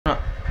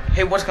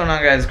Hey, what's going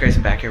on, guys?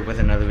 Grayson back here with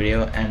another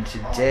video, and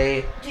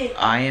today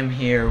I am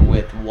here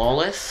with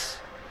Wallace,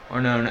 or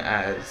known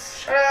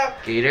as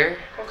Gator,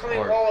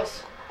 or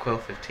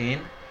Quill15,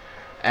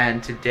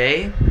 and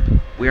today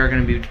we are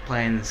going to be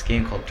playing this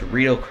game called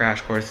Doritos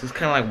Crash Course. It's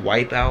kind of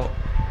like Wipeout,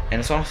 and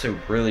it's also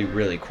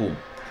really cool.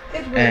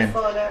 It's really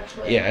fun,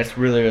 actually. Yeah, it's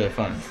really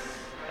fun,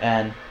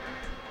 and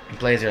it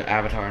plays your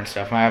avatar and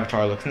stuff. My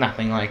avatar looks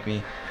nothing like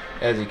me,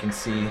 as you can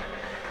see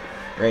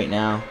right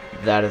now.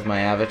 That is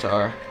my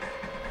avatar.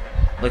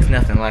 Looks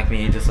nothing like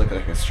me. It just looks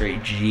like a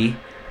straight G,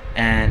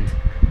 and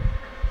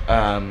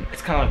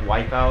it's kind of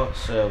like Wipeout.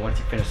 So once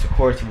you finish the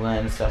course, you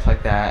win, stuff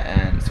like that,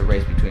 and it's a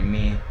race between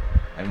me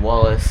and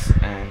Wallace,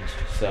 and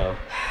so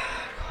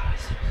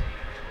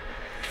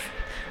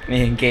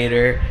me and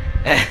Gator.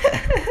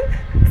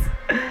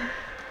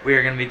 We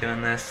are gonna be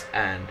doing this,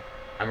 and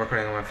I'm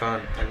recording on my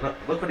phone. And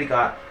look what he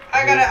got.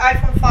 I got an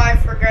iPhone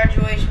 5 for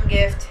graduation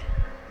gift.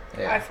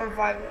 Yeah. iPhone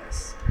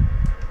 5s.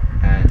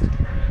 And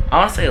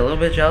honestly, a little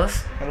bit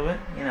jealous, a little bit,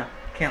 you know,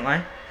 can't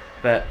lie,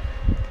 but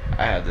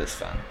I have this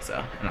phone,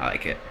 so, and I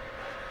like it,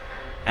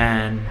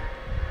 and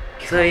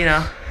so, you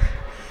know,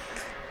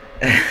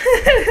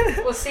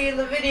 We'll see you in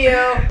the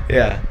video.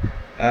 yeah,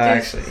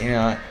 actually, you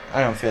know what,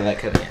 I don't feel like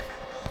cutting it.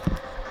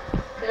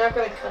 You're not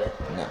gonna cut it.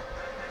 No.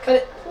 Cut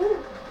it.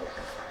 Ooh.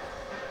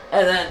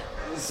 And then,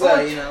 so,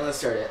 you know, let's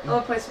start it. I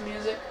wanna play some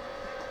music.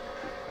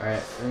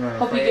 Alright,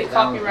 hope you get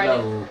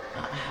copyrighted.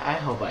 I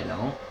hope I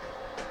don't.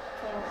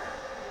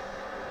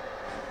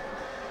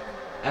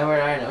 And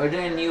we're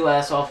doing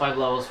US all 5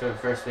 levels for the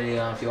first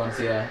video. If you want to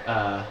see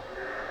a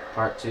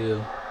part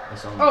 2 or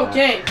something. Oh like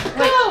dang! that.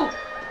 Wait.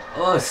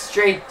 Oh,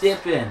 straight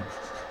dipping.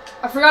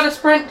 I forgot to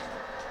sprint.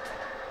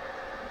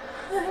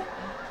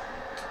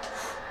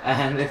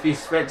 And if you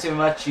sprint too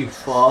much, you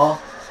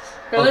fall.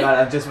 Really? Oh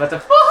god, I'm just about to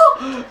fall.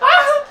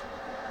 Ah!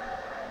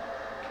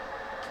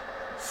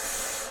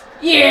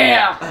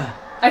 Yeah!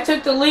 I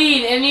took the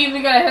lead and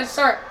even got a head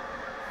start.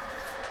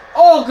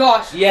 Oh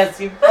gosh! Yes,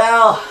 you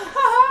fell.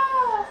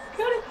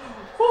 Got it.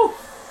 Woo.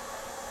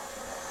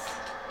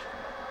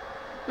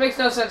 Makes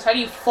no sense. How do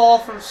you fall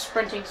from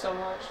sprinting so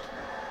much?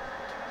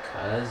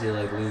 Cause you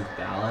like lose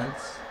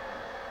balance.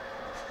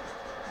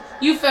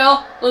 You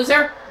fell,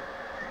 loser.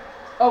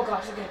 Oh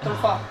gosh, okay, don't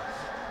fall.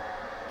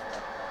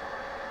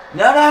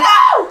 No!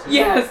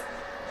 Yes!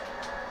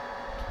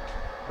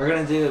 We're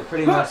gonna do it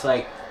pretty much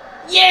like.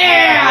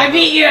 Yeah! I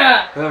beat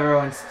ya! Whoever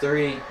wins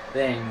 3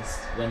 things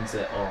wins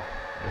it all.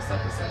 That's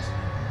not the sense.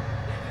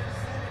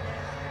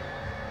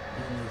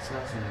 And it's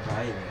not some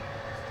driving.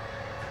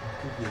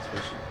 Could be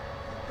especially.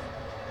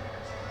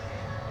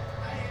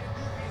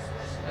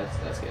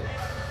 That's good.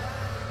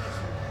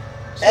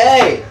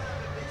 Hey!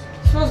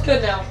 Smells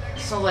good now.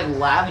 It smells like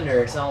lavender.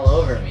 It's all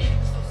over me.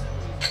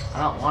 I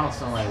don't want to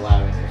smell like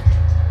lavender.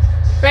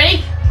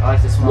 Ready? I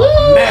like to smell Woo!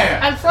 like meh.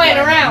 I'm flying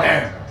around.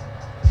 Meh.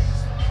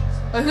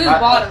 But who's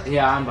bottom?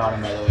 Yeah, I'm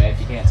bottom, by the way. If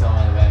you can't tell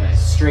by my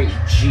straight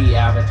G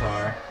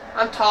avatar.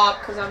 I'm top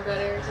because I'm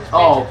better. Just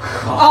Oh,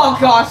 bitch. God. Oh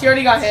gosh, you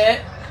already got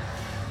hit.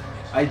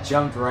 I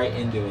jumped right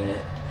into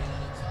it.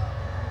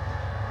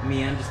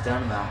 Me, I'm just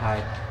done with that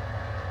hype.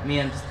 Me,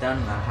 I'm just done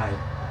with that hype.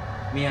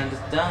 Me, I'm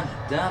just done.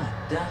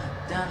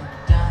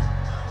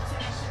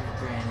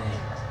 Granted,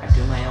 I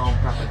do my own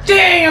propaganda.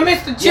 Dang, I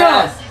missed the jump.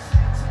 Yes.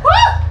 Woo!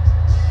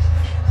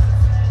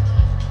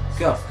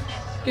 Go.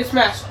 Get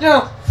smashed.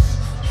 No.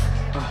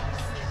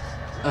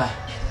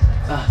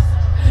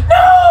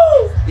 No!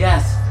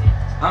 Yes.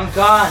 I'm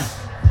gone.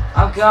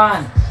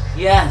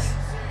 Yes.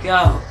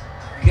 Go.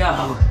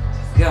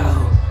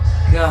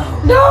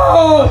 No!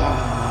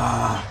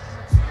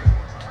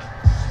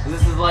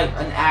 This is like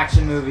an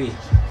action movie.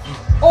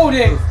 Oh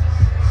dang.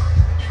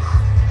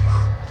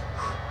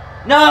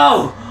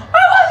 No! I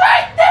was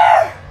right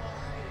there!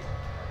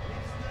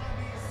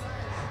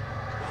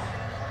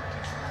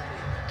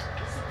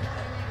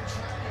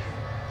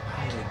 I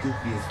had a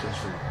goofy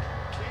especially.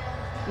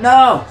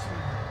 No!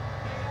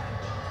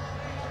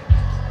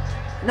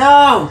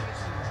 No!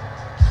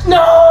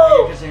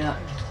 No!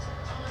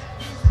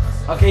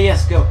 Okay,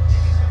 yes, go.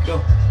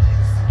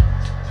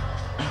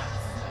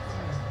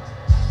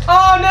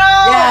 Oh no!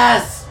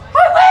 Yes! I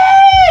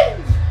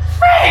win!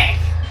 Frick!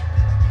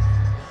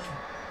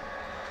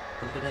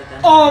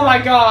 Oh my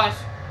gosh!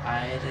 I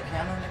had to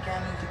count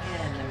again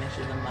to make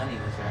sure the money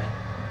was right.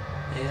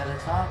 They got a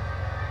top.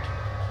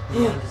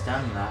 Me, I'm just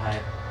done with the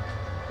hype.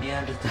 Me,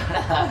 I'm just done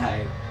with the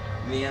hype.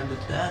 Me, I'm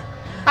just done.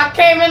 I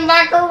came in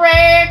like a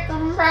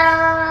wrecking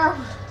ball.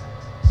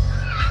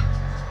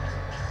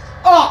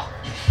 Oh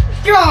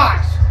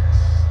gosh!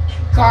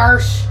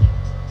 Gosh!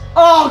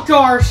 Oh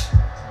gosh!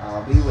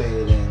 I'll be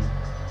waiting.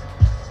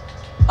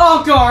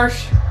 Oh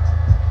gosh!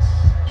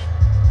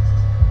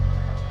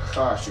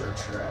 Gosh, you're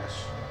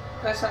trash.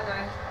 That's not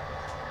nice.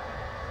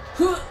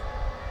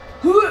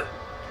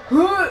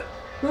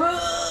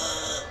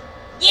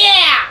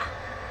 Yeah!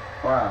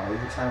 Wow,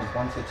 your time is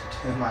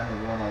 152 minus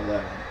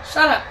 111.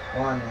 Shut up.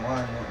 1,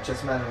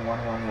 just imagine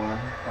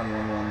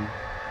 111.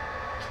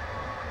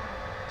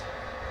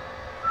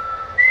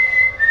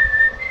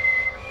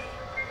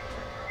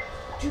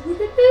 Jungle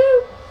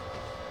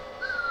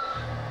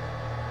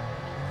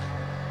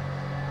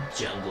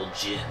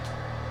Gym.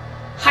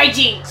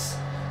 Hijinks.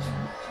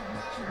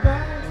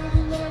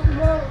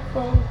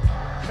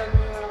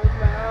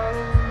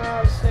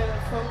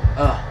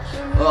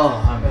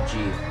 Oh, I'm a G.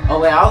 Oh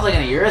wait, I was looking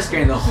at your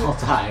screen the whole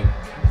time.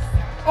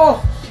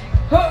 Oh.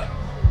 Huh.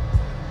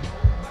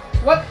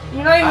 What?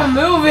 You're not even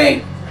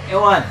moving. It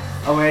won.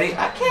 Oh, ready?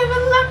 I came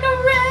in like a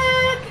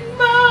wrecking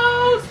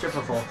ball.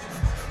 Triple full.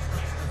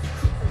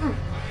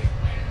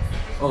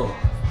 Oh.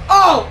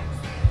 Oh.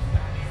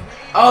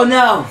 Oh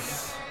no.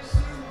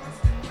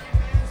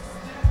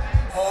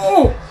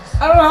 Oh.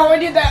 I don't know how I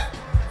did that.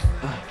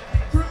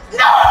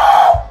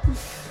 No.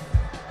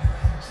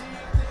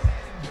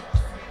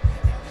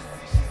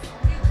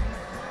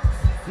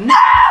 No.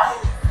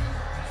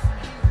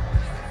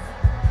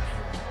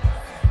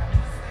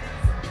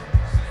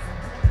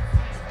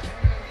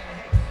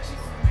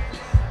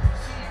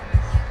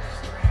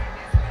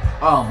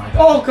 Oh my god.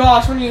 Oh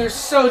gosh, when you're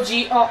so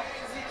G. Oh.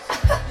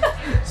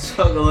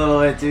 Spoke a little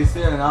bit too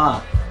soon,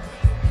 huh?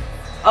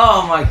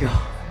 Oh my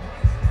god.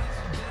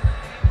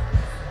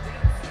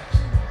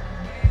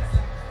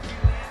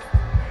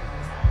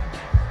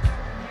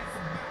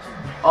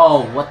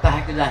 Oh, what the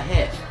heck did that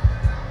hit?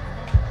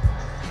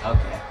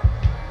 Okay.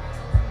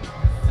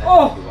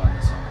 Oh.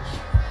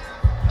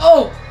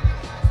 Oh.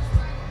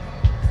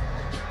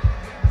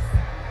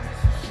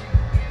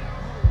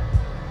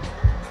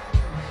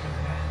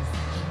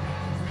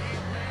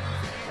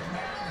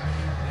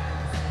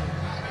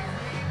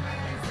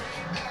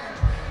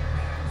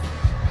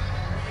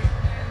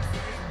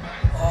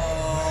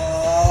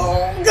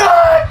 Oh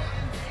God.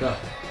 Go.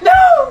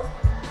 No.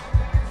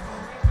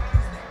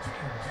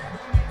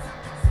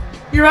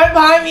 You're right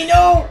behind me.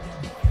 No.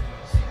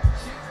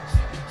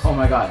 Oh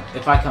my god,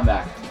 if I come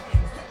back.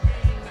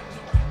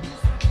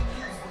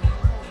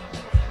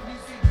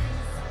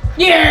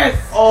 Yes.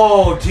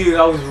 Oh dude,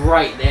 I was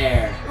right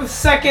there. A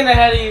second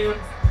ahead of you.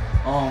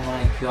 Oh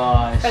my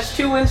gosh. That's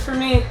 2 wins for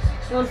me.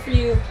 1 for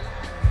you.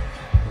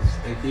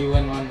 If you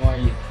win one more,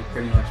 you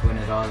pretty much win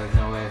it all. There's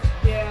no way.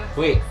 Yeah.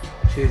 Wait,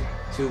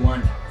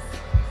 2-1.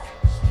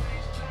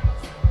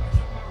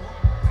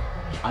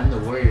 I'm the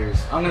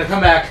Warriors. I'm gonna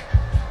come back.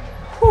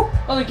 Whew.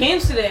 Oh, the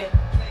game's today.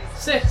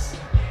 6.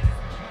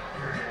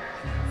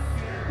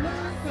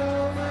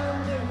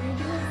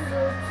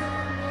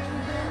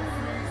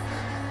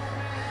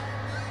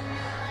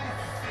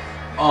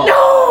 Oh.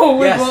 No!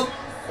 We Yes. both.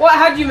 What?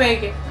 How'd you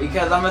make it?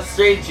 Because I'm a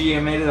straight G. I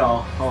made it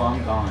all. Oh,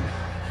 I'm gone.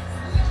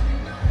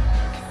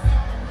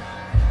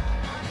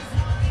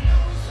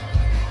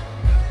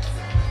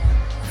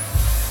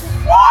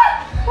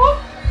 What?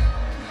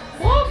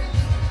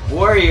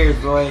 Warriors,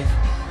 boy.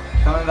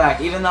 Coming back.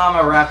 Even though I'm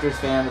a Raptors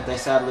fan, but they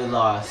sadly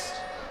lost.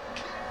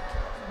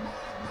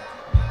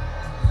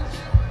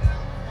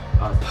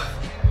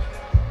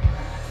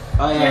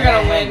 Oh yeah, You're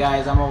gonna hey win.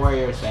 guys, I'm a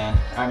Warriors fan.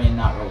 I mean,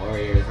 not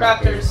Warriors.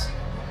 Raptors.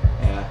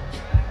 Yeah.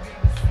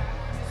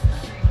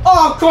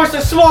 Oh, of course,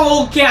 a small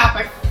little gap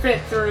I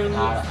fit through.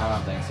 No, I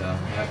don't think so.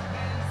 Yep.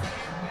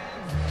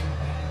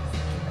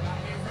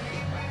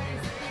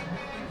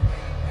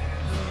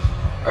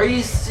 Are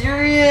you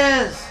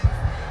serious?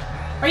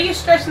 Are you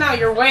stressing out?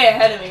 You're way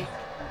ahead of me.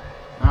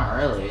 Not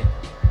really.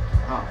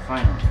 Oh,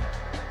 finally.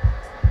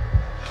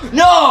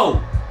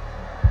 No!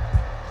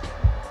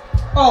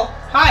 Oh,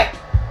 hi.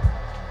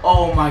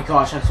 Oh my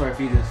gosh, I'm sorry if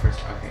you did this first.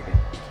 Okay, good.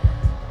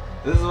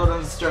 This is what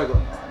I'm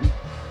struggling on.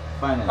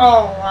 Finally.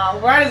 Oh, wow.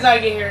 Why does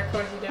that get here? Of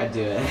course you I did.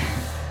 do it.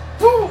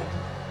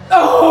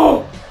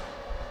 Oh!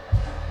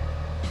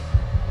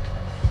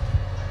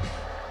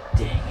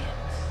 Dang it.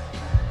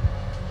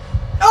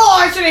 Oh,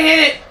 I should have hit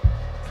it.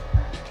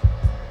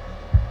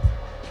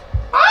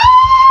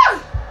 Ah!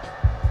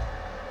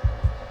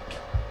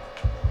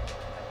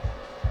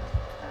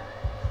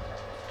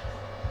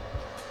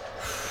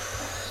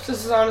 This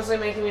is honestly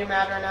making me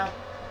mad right now.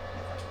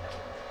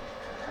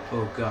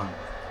 Oh, God.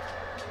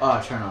 Oh,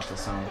 turn off the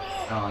song.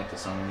 I don't like the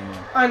song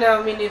anymore. I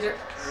know, me neither.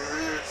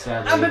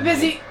 Sadly, I've been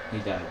busy. He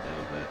died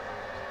though, but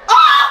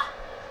Ah!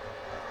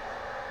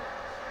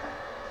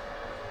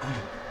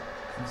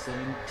 I'm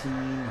 17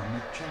 on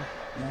the track.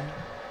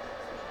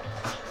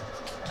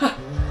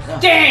 No.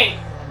 Dang!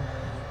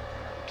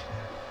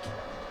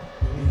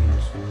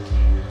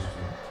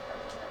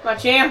 My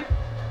champ.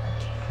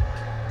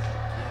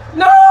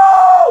 No!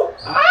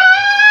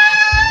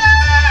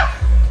 Ah!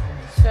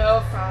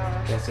 So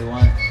far. Guess who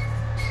won?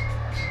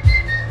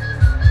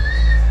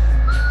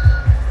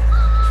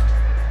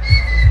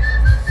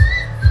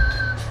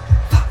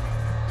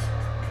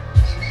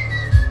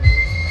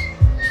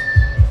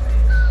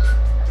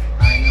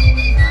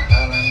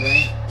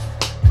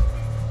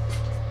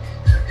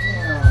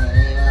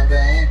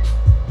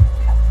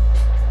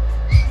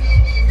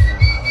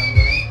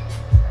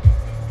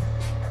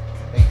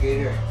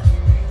 Gator.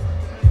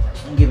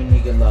 I'm giving you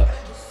good luck.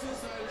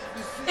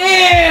 Ew!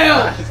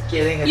 I'm just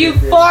kidding. You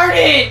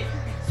farted!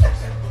 I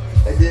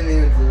didn't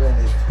even do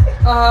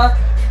anything. I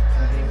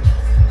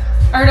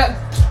heard a.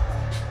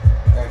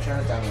 Alright, turn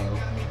it down a little.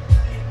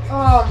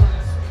 Oh.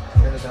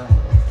 Turn it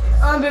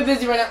I'm a bit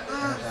busy right now.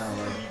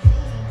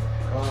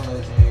 Come on,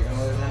 loser. You're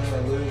gonna lose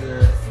anyway.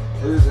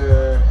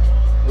 Loser.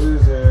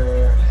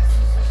 Loser.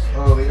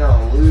 Oh, we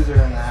got a loser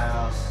in the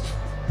house.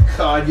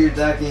 God, you're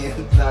ducking.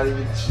 It's not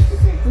even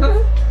shooting.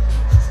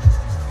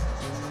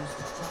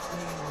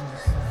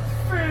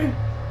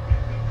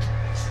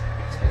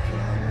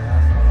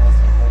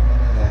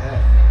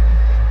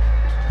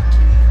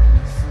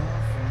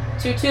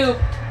 Two, two.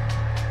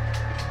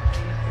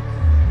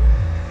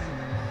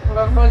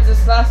 Whoever wins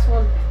this last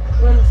one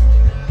wins.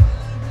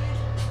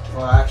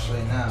 Well,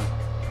 actually, no.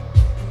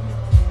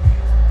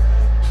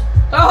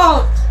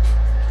 Oh!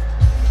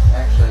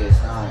 Actually,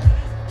 it's not.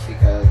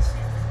 Because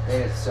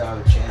they still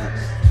have a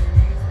chance.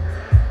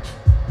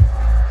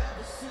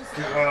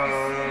 Go!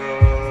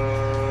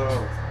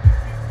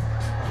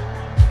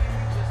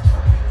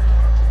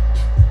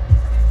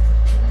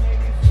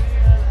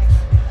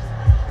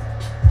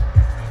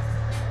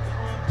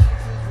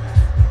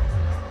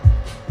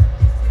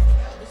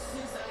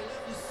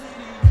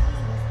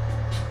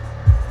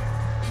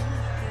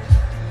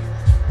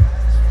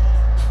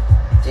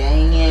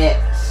 Dang it!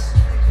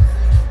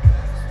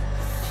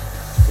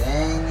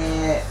 Dang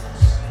it!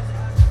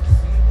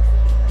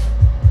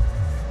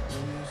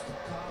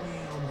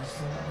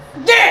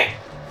 Dang!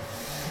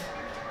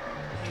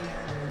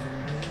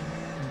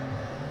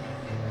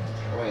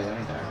 Wait, let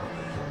me die.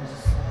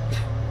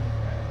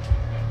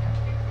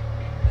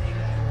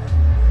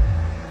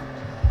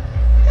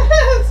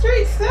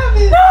 Straight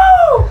 7! No!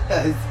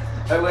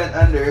 I went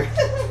under.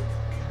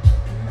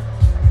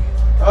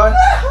 Oh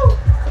no!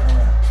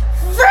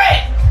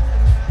 Frick!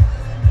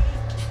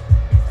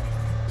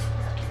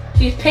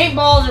 These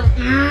paintballs are.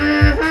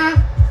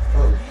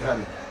 Oh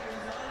god.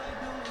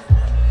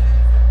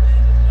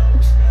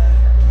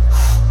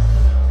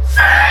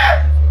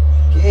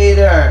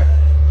 Gator!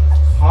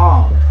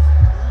 Calm.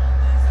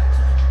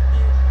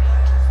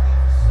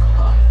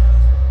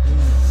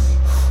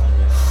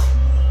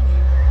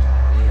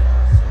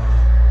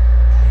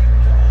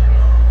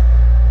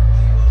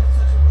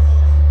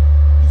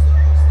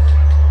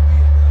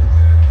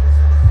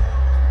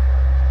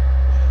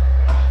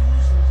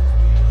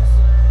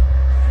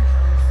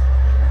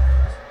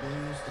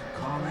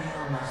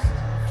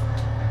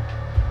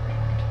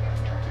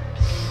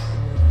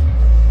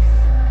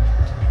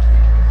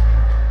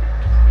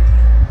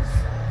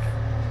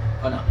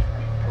 Oh no.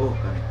 Oh,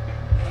 got it.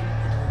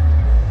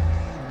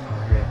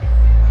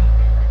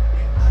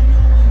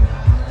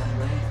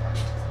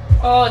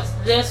 Oh, Oh, it's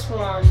this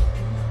one.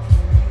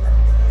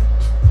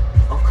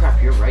 oh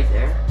crap, you're right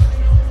there?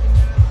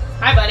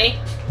 Hi, buddy.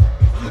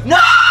 No!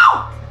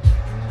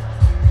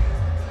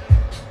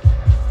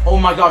 Oh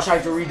my gosh, I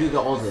have to redo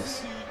all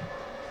this.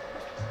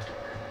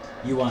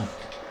 You won.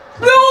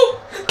 No!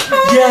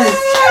 Yes!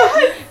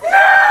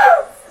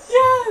 No!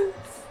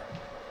 Yes!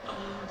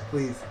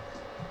 Please.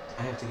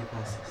 I have to get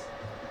past this.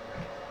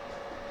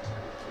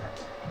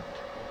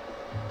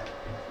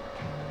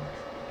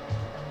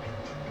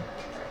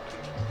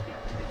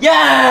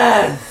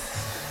 Yes!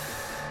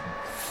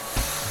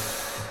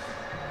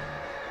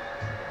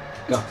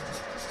 Go.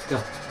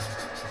 Go.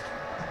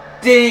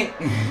 Ding!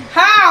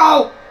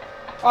 How?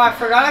 Oh, I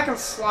forgot I can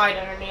slide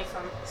underneath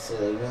them.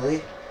 Silly,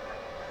 really?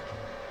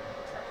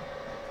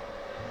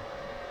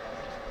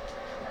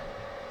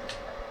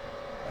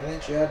 Why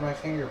didn't you add my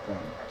fingerprint?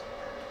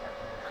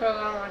 Because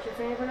I don't want your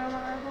fingerprint on my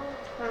iPhone.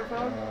 On my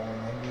phone.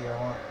 Maybe I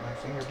want my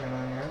fingerprint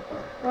on your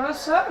iPhone. Well, that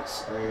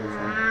sucks. Or your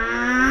phone.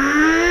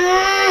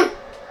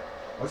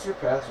 What's your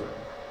password?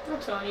 I'll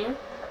tell you.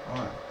 Why?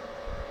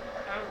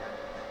 I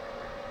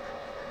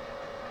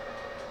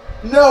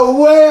don't know.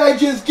 No way! I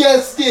just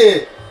guessed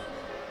it.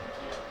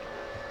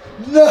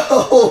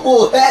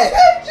 No way!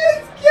 I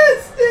just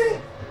guessed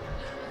it.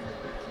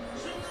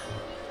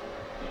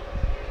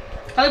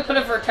 How do I put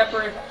it for a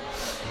temporary?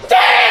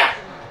 Damn!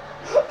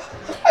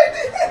 I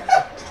didn't.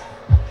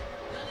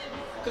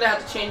 Gonna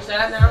have to change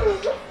that now. No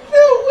way!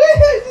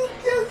 I just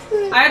guessed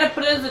it. I had to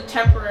put it as a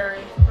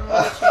temporary. I'm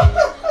gonna change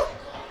it.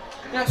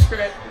 No, screw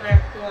it.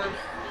 There, go on.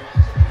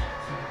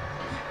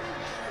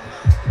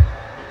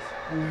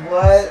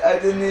 What? I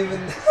didn't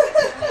even.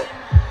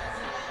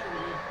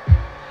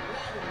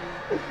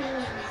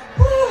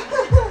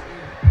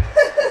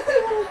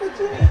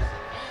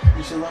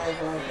 You should learn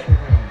how to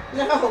fingerprint.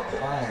 No.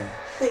 Why?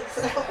 Thanks. I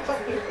don't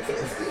want your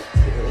Yes, you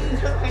do.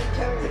 No, I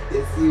don't.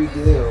 Yes, you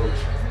do.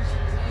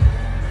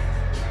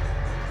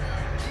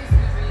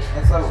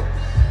 Next level.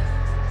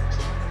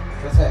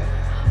 What's that?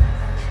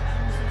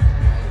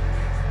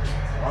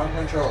 Wrong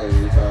controller,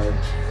 retard.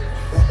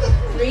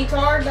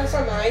 Retard? That's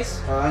not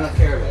nice. Oh, I don't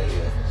care about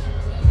you.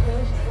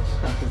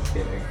 I'm just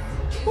kidding.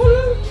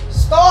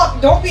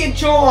 Stop! Don't be a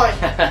John!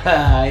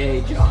 I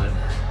hate John.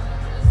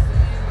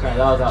 Crap,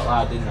 that was out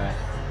loud, didn't I?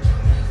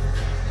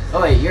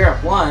 Oh wait, you're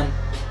up 1.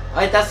 Oh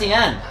wait, that's the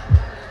end.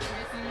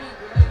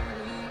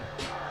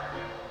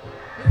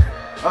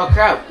 Oh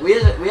crap, we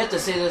have to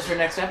say this for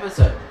next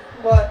episode.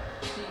 What?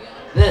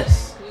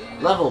 This.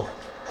 Level.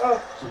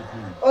 Oh.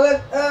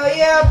 Oh,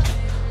 yeah.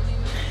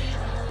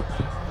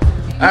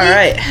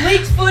 Alright.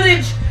 Leaked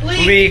footage!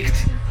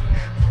 Leaked!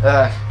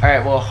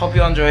 Alright, well, hope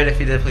you all enjoyed. If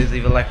you did, please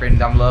leave a like rating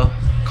down below.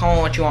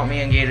 Comment what you want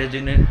me and Gator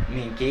to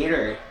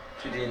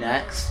do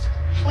next.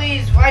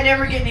 Please, I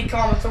never get any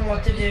comments on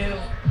what to do.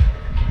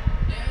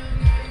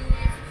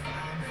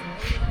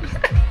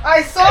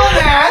 I saw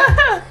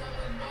that!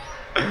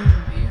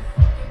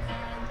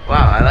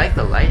 Wow, I like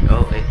the light.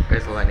 Oh, wait,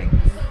 where's the lighting?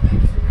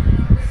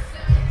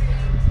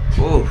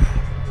 Oof.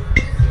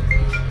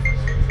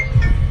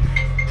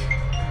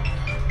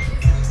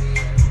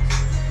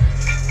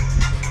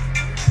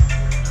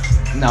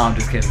 No, I'm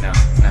just kidding. No.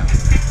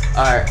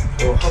 Alright,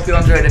 well, hope you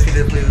all enjoyed. If you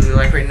did, please leave a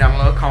like rating down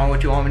below. Comment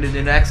what you want me to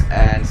do next,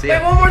 and see ya.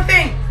 Wait, one more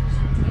thing.